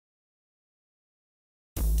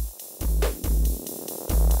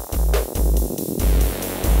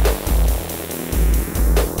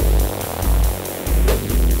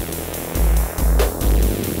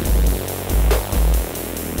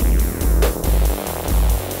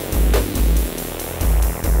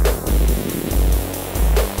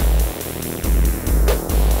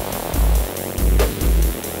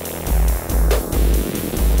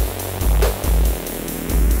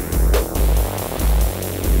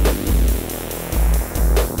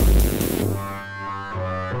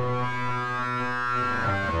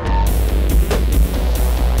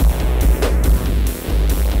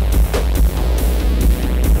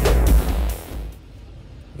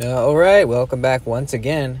Alright, welcome back once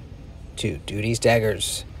again to Duty's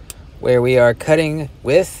Daggers, where we are cutting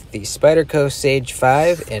with the Spyderco Sage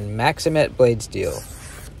 5 in Maxamet blade steel.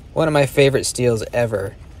 One of my favorite steels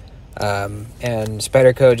ever. And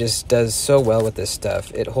Spyderco just does so well with this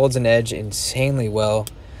stuff. It holds an edge insanely well.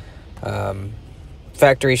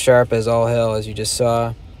 Factory sharp as all hell, as you just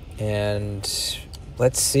saw. And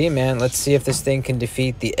let's see, man. Let's see if this thing can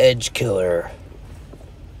defeat the edge killer.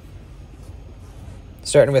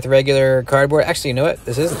 Starting with regular cardboard. Actually, you know what?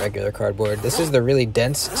 This isn't regular cardboard. This is the really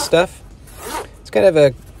dense stuff. It's kind of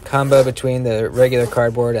a combo between the regular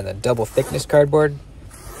cardboard and the double thickness cardboard.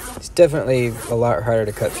 It's definitely a lot harder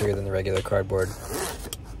to cut through than the regular cardboard.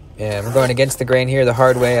 And we're going against the grain here the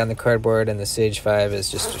hard way on the cardboard, and the Sage 5 is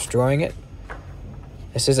just destroying it.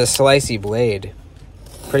 This is a slicey blade.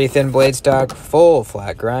 Pretty thin blade stock, full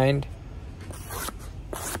flat grind.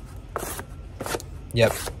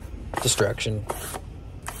 Yep, destruction.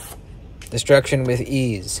 Destruction with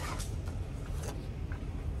ease.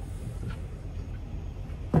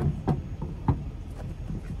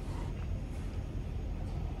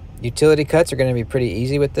 Utility cuts are going to be pretty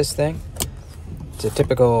easy with this thing. It's a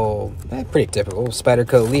typical, pretty typical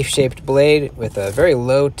Spyderco leaf-shaped blade with a very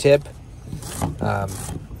low tip,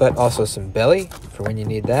 but also some belly for when you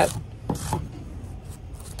need that.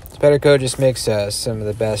 Spyderco just makes some of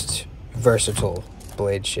the best versatile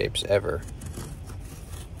blade shapes ever.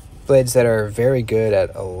 Blades that are very good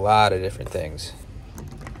at a lot of different things.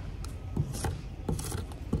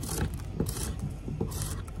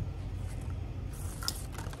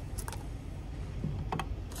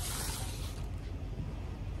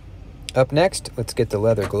 Up next, let's get the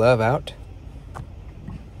leather glove out. I'm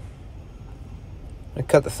gonna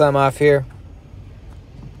cut the thumb off here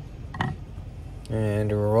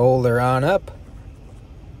and roll her on up.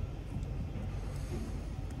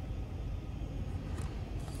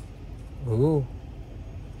 Ooh.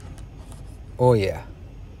 Oh yeah.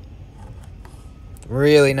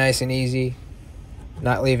 Really nice and easy.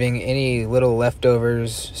 Not leaving any little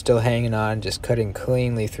leftovers still hanging on, just cutting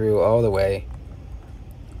cleanly through all the way.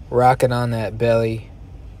 Rocking on that belly.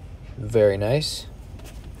 Very nice.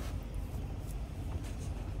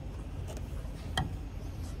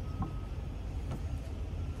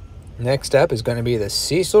 Next up is going to be the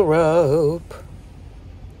Cecil rope.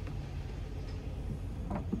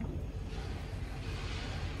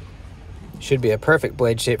 Should be a perfect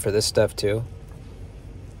blade shape for this stuff too.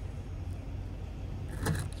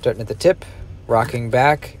 Starting at the tip, rocking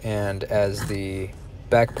back, and as the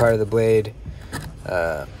back part of the blade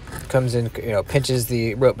comes in, pinches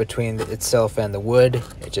the rope between itself and the wood,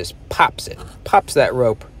 it just pops it. Pops that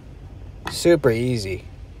rope. Super easy.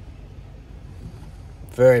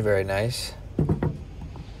 Very, very nice.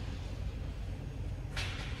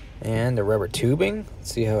 And the rubber tubing.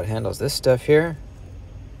 Let's see how it handles this stuff here.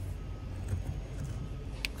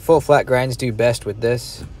 Full flat grinds do best with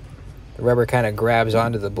this. The rubber kind of grabs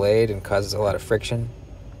onto the blade and causes a lot of friction.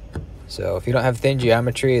 So if you don't have thin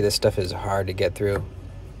geometry, this stuff is hard to get through.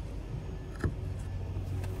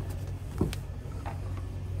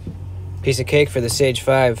 Piece of cake for the Sage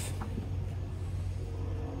 5.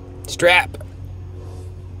 Strap.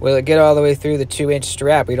 Will it get all the way through the 2-inch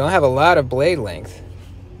strap? We don't have a lot of blade length.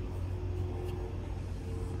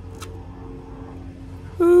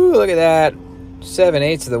 Ooh, look at that.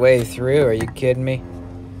 7/8 of the way through. Are you kidding me?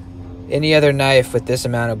 Any other knife with this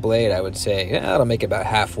amount of blade, I would say, yeah, it'll make it about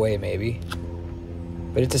halfway maybe.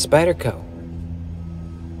 But it's a Spyderco.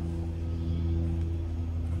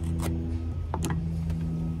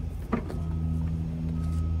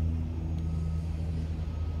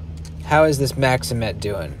 How is this Maxamet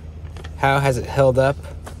doing? How has it held up?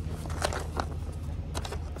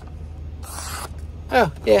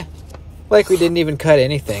 Oh, yeah. Like we didn't even cut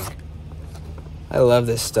anything. I love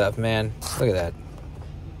this stuff, man. Look at that.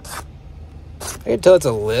 I can tell it's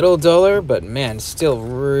a little duller, but man, still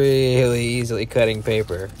really easily cutting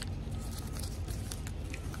paper.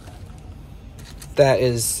 That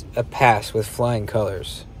is a pass with flying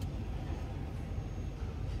colors.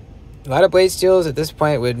 A lot of blade steels at this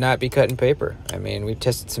point would not be cutting paper. I mean, we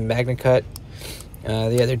tested some MagnaCut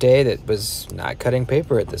the other day that was not cutting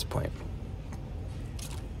paper at this point.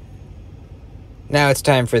 Now it's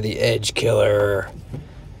time for the edge killer.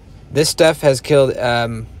 This stuff has killed,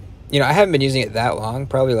 I haven't been using it that long,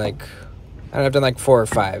 probably like, I've done like 4 or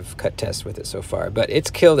 5 cut tests with it so far, but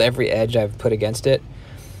it's killed every edge I've put against it.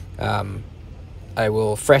 I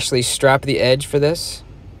will freshly strap the edge for this,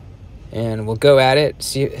 and we'll go at it,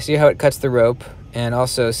 see how it cuts the rope, and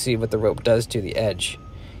also see what the rope does to the edge.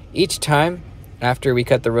 Each time after we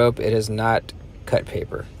cut the rope, it has not cut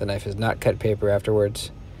paper. The knife has not cut paper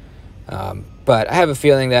afterwards. But I have a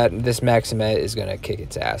feeling that this Maxamet is going to kick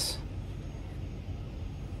its ass.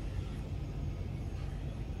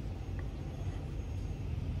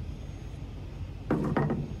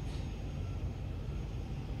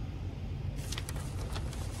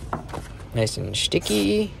 Nice and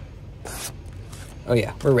sticky. Oh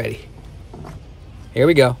yeah, we're ready. Here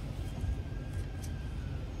we go.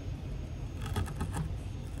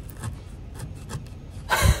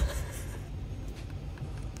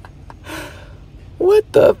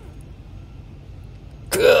 What the?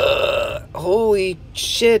 Ugh. Holy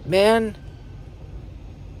shit, man.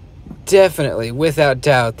 Definitely, without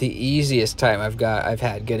doubt, the easiest time I've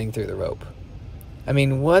had getting through the rope. I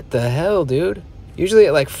mean, what the hell, dude? Usually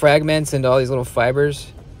it like fragments into all these little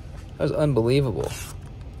fibers. That was unbelievable.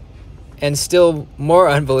 And still more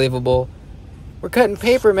unbelievable, we're cutting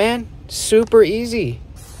paper, man. Super easy.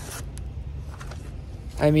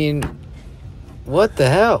 I mean, what the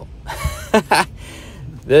hell?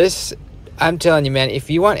 This, I'm telling you, man, if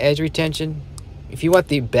you want edge retention, if you want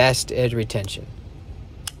the best edge retention,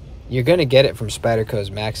 you're going to get it from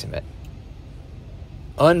Spyderco's Maxamet.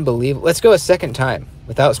 Unbelievable. Let's go a second time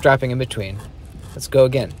without strapping in between. Let's go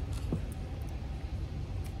again.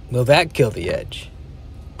 Will that kill the edge?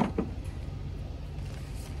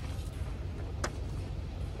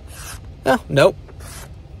 Oh, nope.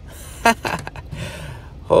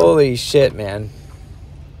 Holy shit, man.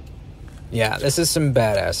 Yeah, this is some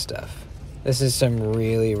badass stuff. This is some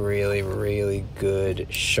really, really, really good,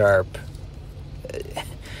 sharp,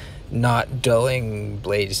 not dulling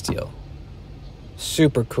blade steel.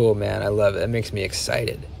 Super cool, man. I love it. That makes me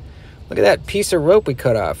excited. Look at that piece of rope we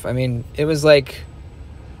cut off. I mean, it was like,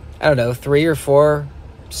 I don't know, 3 or 4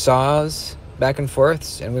 saws back and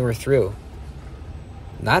forths, and we were through.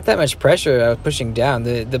 Not that much pressure I was pushing down.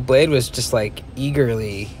 The blade was just like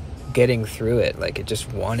eagerly getting through it. Like it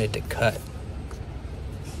just wanted to cut.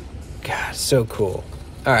 God, so cool.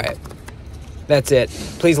 All right. That's it.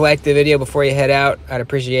 Please like the video before you head out. I'd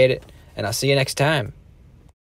appreciate it. And I'll see you next time.